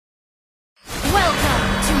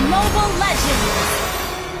Mobile Legends!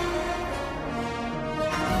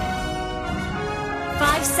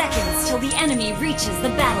 5 seconds till the enemy reaches the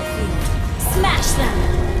battlefield. Smash them!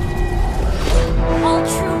 All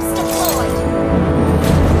troops deployed!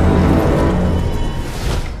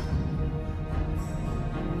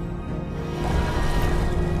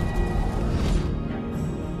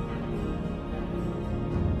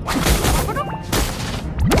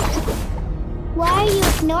 Why are you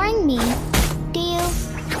ignoring me?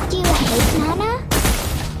 Do you hate Nana?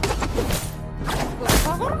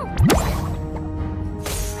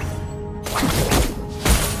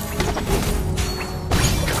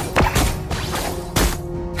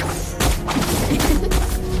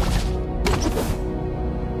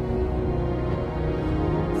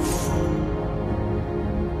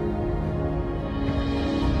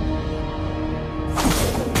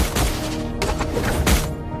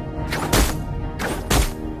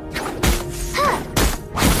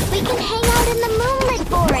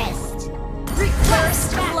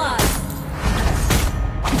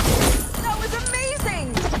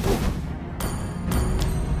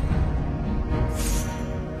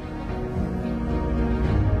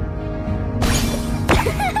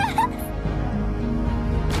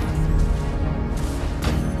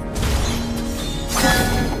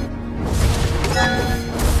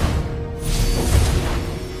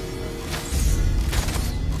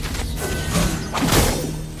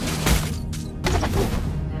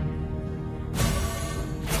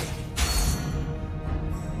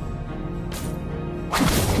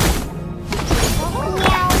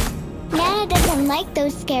 Like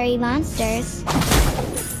those scary monsters.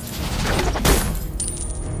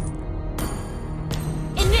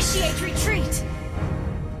 Initiate retreat!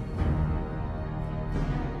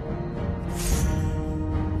 It's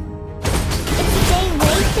a day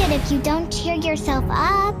wasted if you don't cheer yourself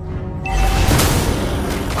up.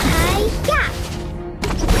 Hi-ya!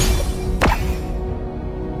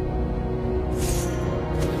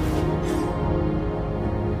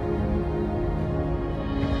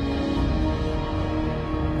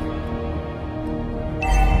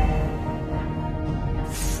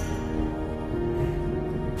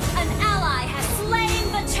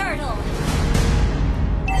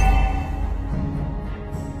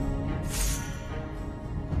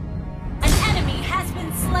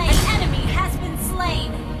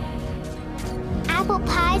 Apple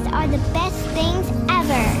pies are the best things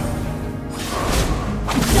ever.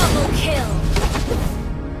 Double kill.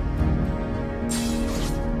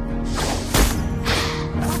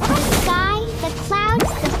 The sky, the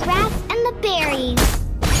clouds, the grass, and the berries.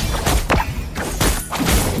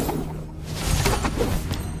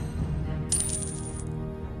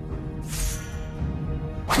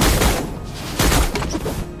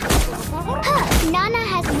 Nana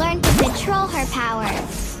has learned to control her power.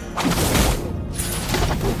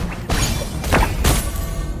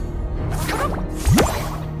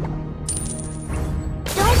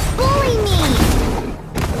 Don't bully me!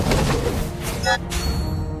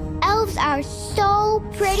 Elves are so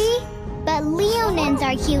pretty, but Leonins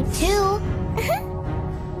are cute too.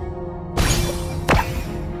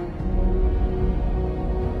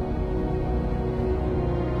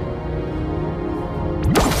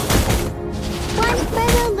 One for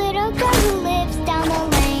the little girl who lives down the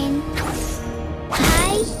lane.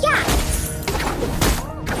 Hi-ya!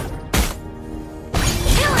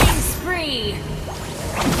 Killing spree!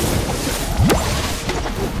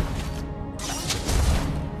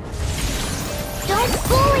 Don't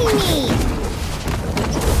bully me!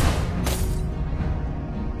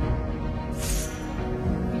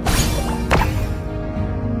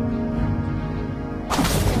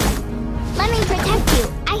 Let me protect you.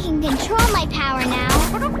 I can control my power now.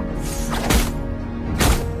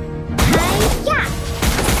 Hi-ya!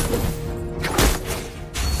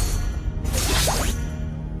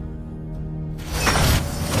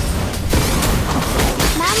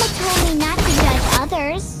 Mama told me not to judge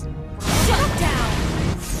others. Shut down!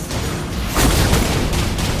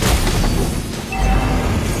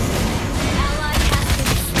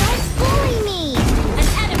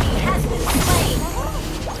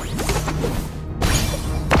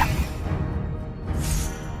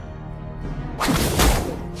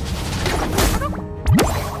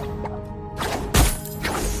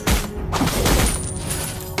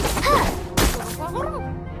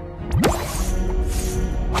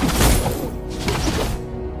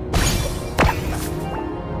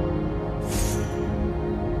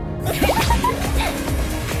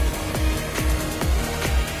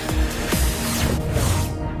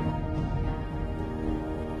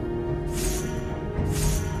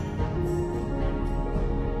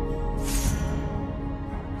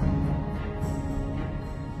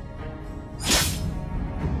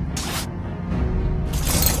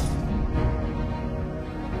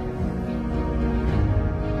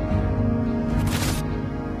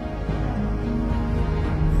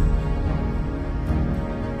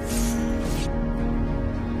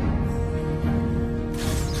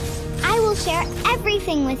 share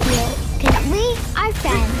everything with you, because we are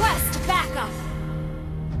friends. Request backup.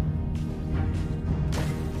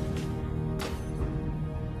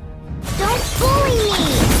 Don't bully me!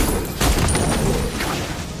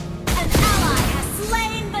 An ally has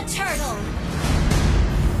slain the turtle.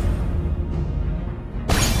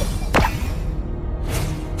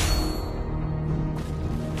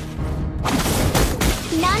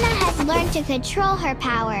 Nana has learned to control her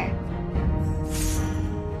power.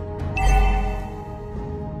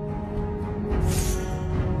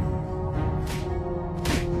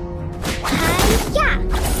 Hi-ya!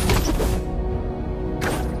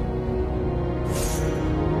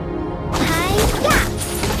 Hi-ya!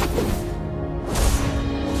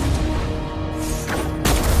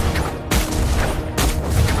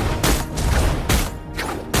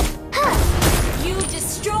 Huh! You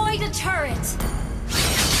destroyed a turret.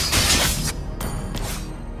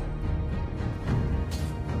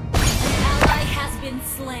 Been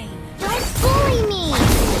slain. Don't bully me! An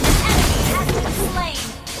enemy has been slain.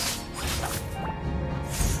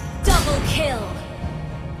 Double kill.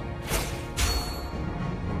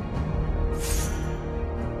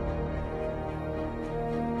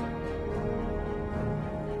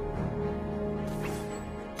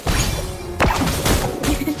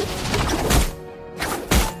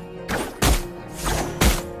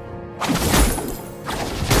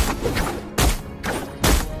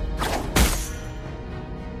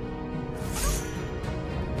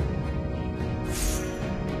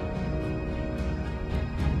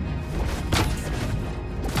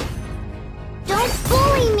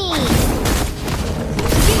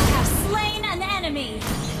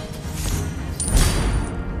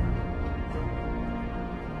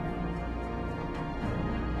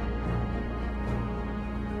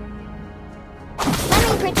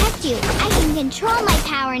 Protect you. I can control my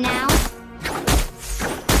power now.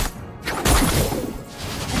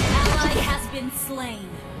 An ally has been slain.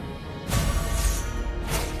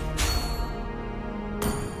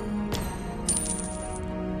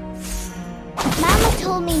 Mama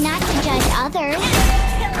told me not to judge others.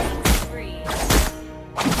 Killing spree.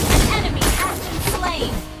 An enemy has been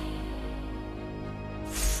slain.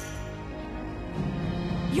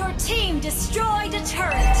 Your team destroyed a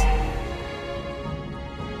turret.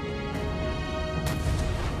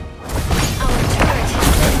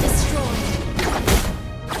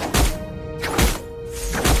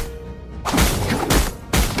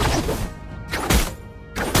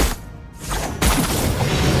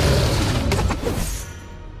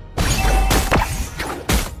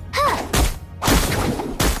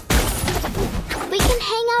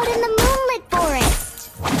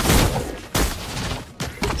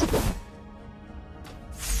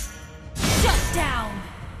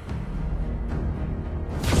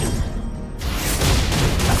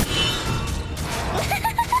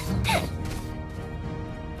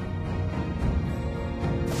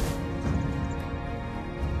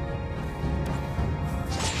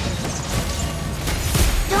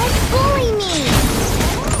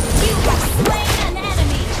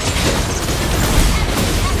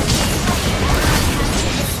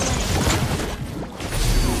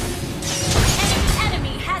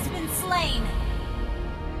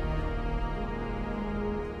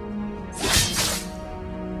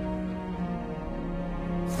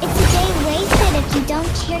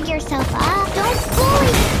 Don't cheer yourself up. Don't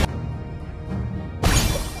bully.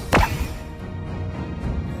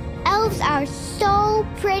 Elves are so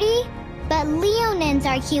pretty, but Leonins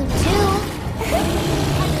are cute too.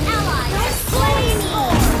 An ally has slain me.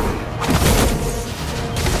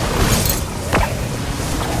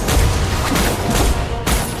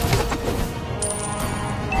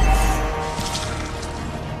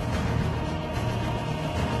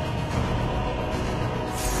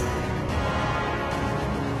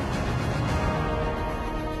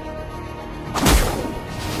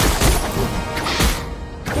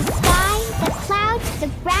 The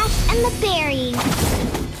grass and the berries.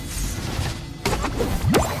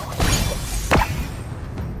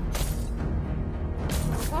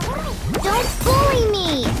 Don't bully me!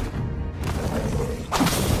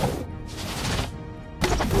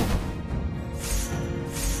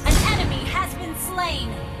 An enemy has been slain.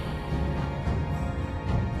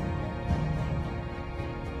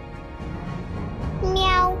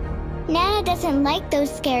 Meow. Nana doesn't like those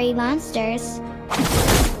scary monsters.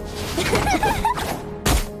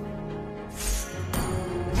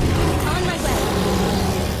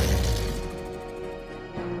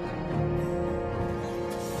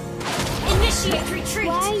 Initiate retreat!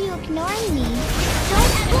 Why are you ignoring me?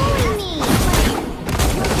 Don't bully me!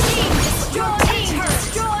 Your team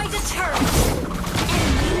destroyed the turret!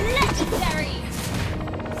 Enemy legendary!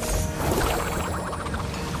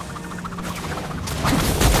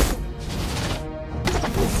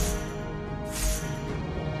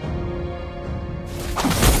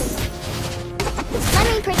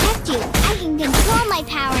 my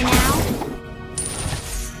power now.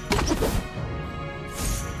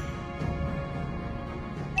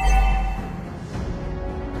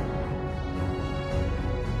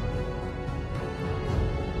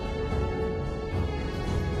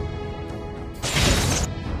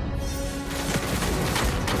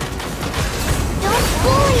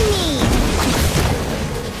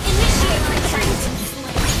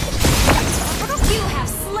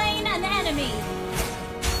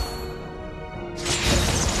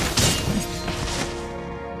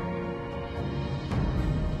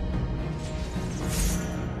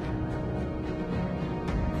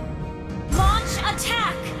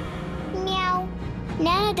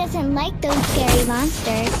 Nana doesn't like those scary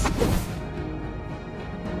monsters.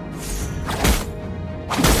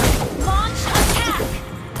 Launch attack!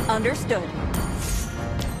 Understood.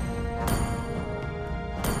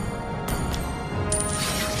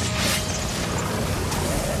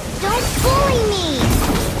 Don't bully me!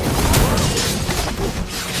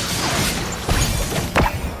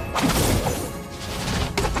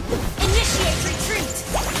 Initiate retreat!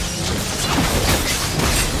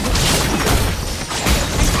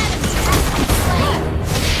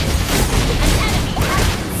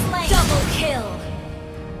 Double kill!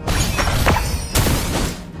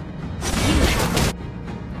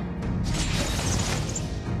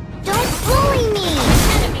 Don't bully me! An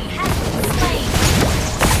enemy has been slain!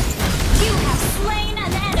 You have slain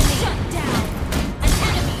an enemy! Shut down! An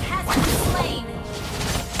enemy has been slain!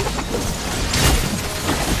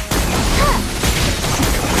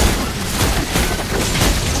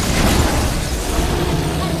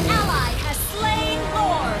 An ally has slain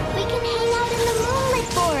Gord! We can hang out in the moonlit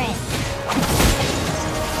forest.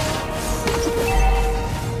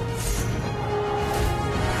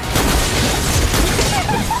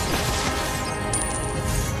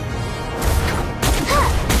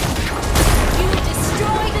 You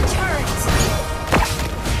destroyed a turret!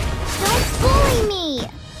 Don't bully me!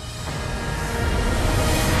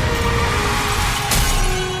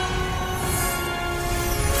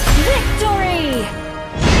 Victory!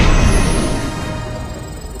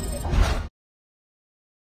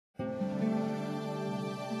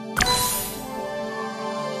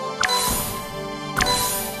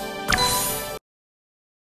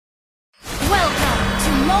 Welcome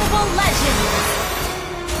to Mobile Legends!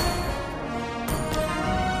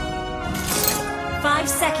 5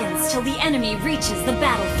 seconds till the enemy reaches the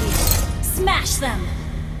battlefield. Smash them!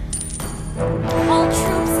 All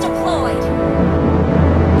troops deployed!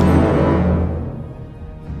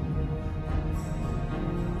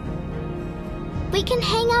 We can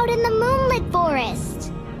hang out in the moonlit forest.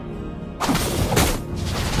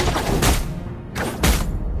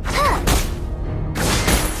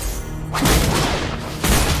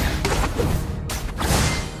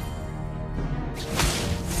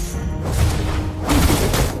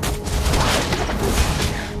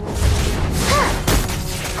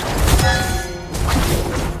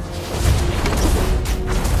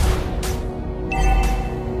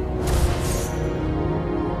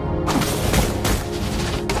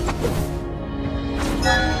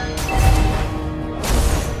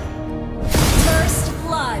 First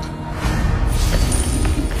blood!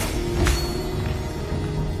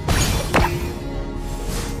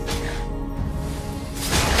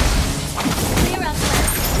 Clear up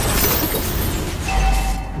first.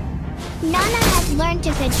 Nana has learned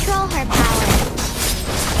to control her power.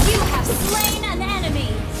 You have slain an enemy!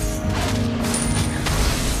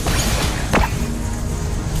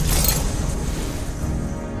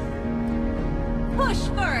 Push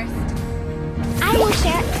first! I will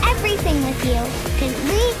share everything with you, because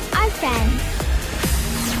we are friends.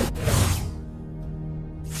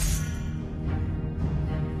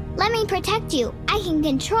 Let me protect you. I can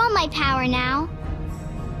control my power now.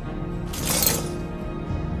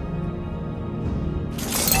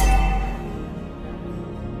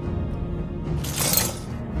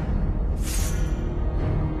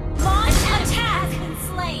 Launch attack! And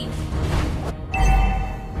slain!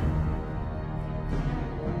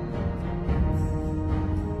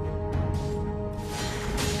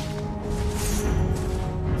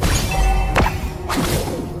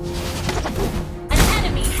 An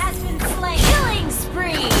enemy has been slain! Killing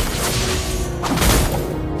spree!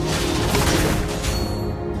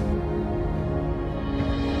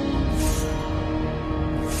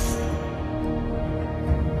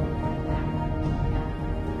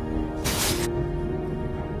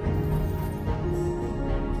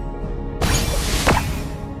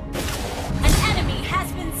 An enemy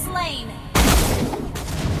has been slain!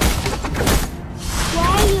 Why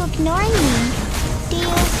are you ignoring me?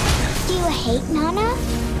 Do you hate Nana?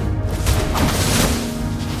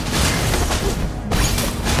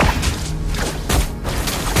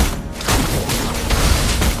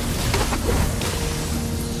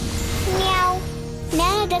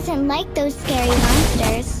 doesn't like those scary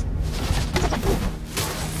monsters.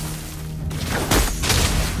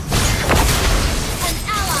 An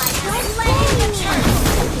ally has slain the turtle.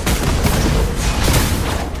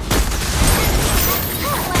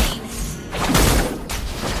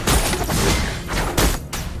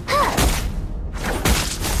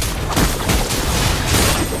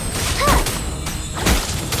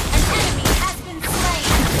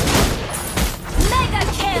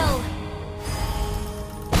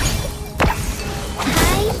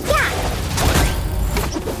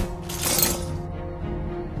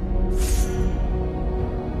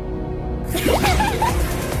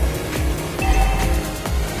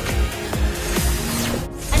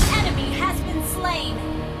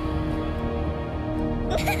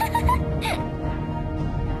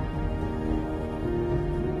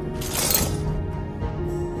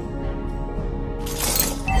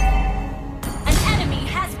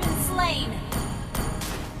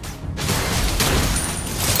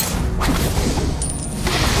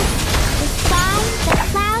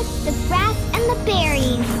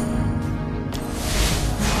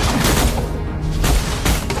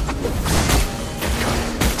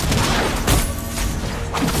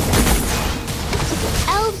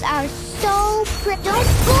 Don't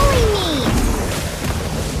bully me!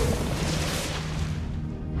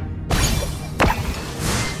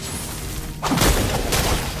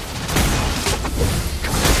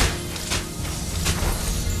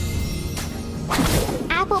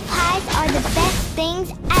 Apple pies are the best things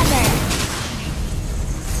ever.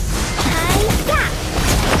 Hi-ya!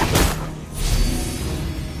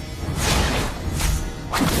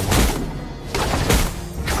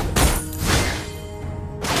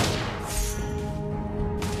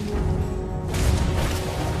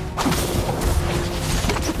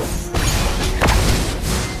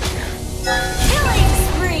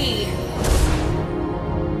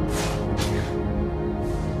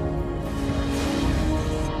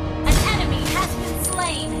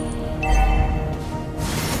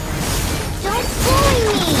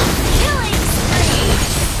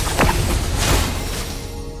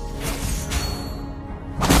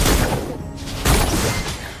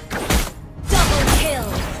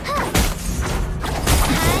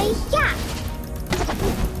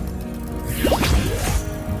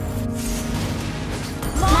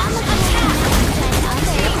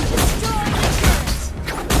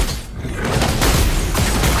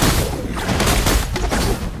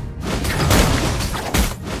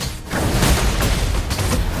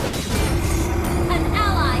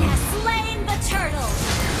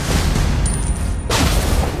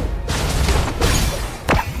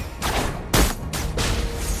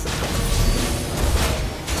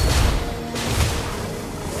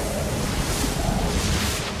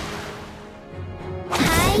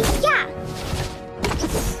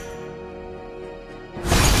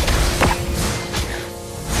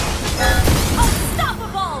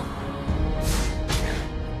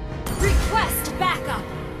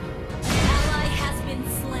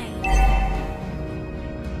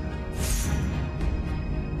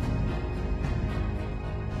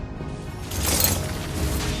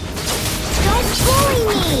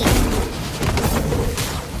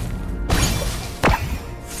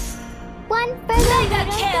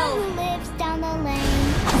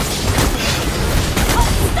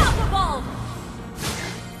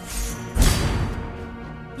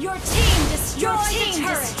 Your team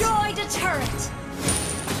destroyed a turret.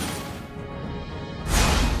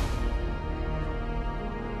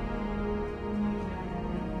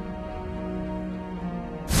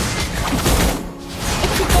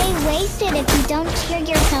 It's a day wasted if you don't cheer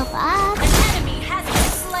yourself up. An enemy has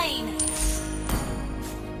been slain.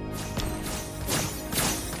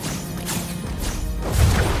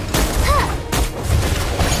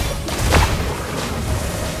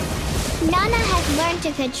 Nana has learned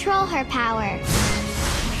to control her power.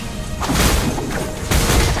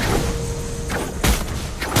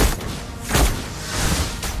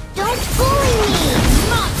 Don't bully me!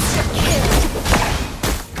 Monster kill!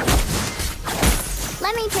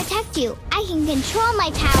 Let me protect you. I can control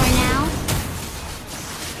my power now.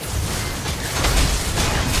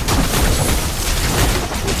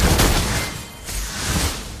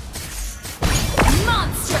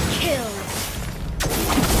 Monster kill!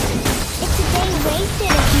 Wasted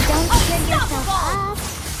if you don't cheer yourself up.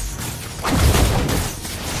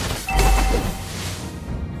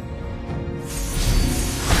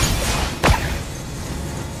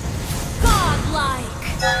 Godlike!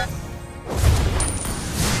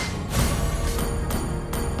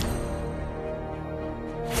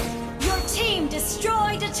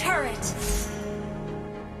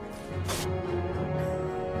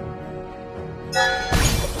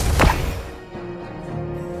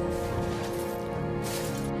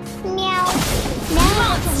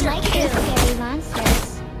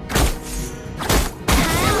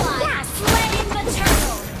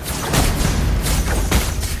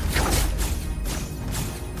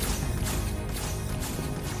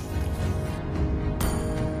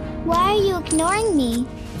 ignoring me.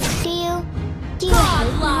 Do you hate me now?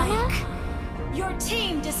 Godlike! Your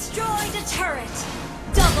team destroyed a turret!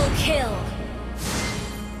 Double kill!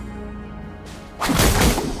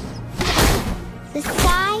 The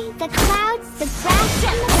sky, the clouds, the grass,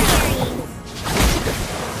 and the berries.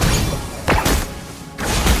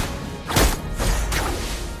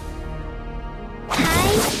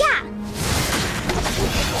 Hi-ya!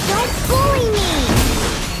 Don't bully me!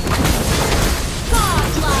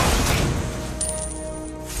 Godlike!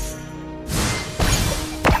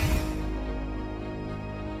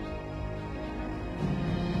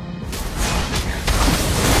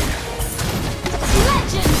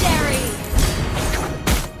 Legendary!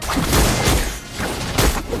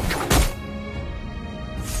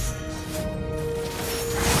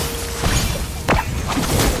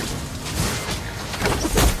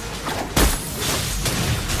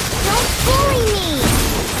 Don't bully me!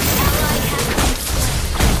 Ally has been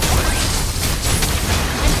slain.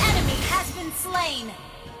 An enemy has been slain.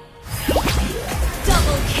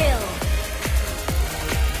 Double kill.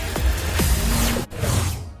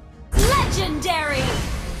 Legendary.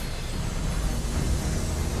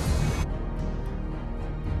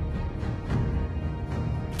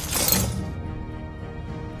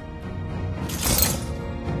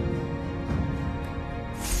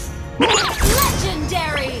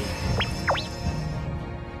 Legendary.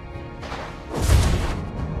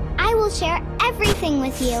 I will share everything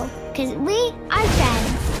with you, because we are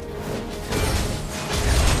friends.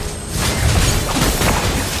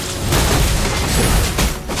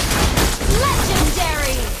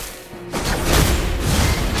 Legendary.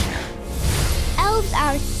 Elves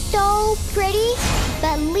are so pretty,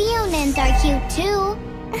 but Leonins are cute too.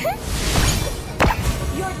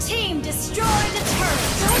 Your team destroyed a turret.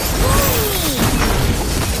 Don't bully me!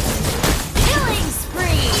 Killing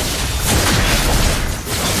spree.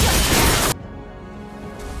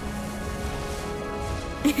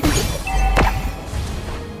 You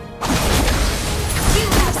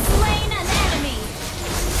have slain an enemy.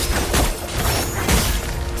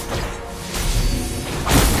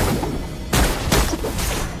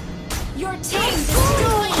 Your team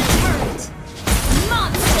destroyed a turret.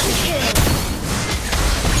 Monster kill.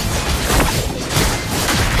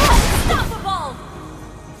 Unstoppable.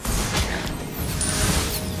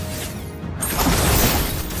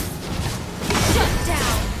 Shut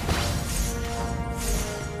down.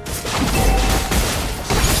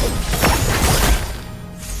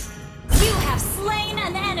 You have slain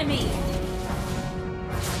an enemy.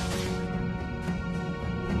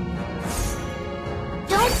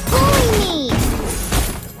 Don't bully me!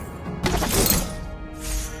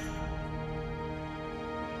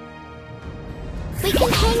 We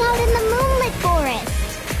can hang out in the moonlit forest.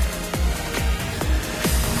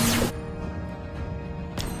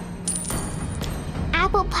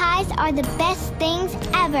 Apple pies are the best things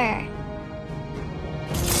ever.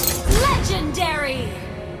 Legendary.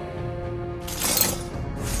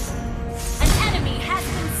 An enemy has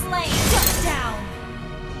been slain.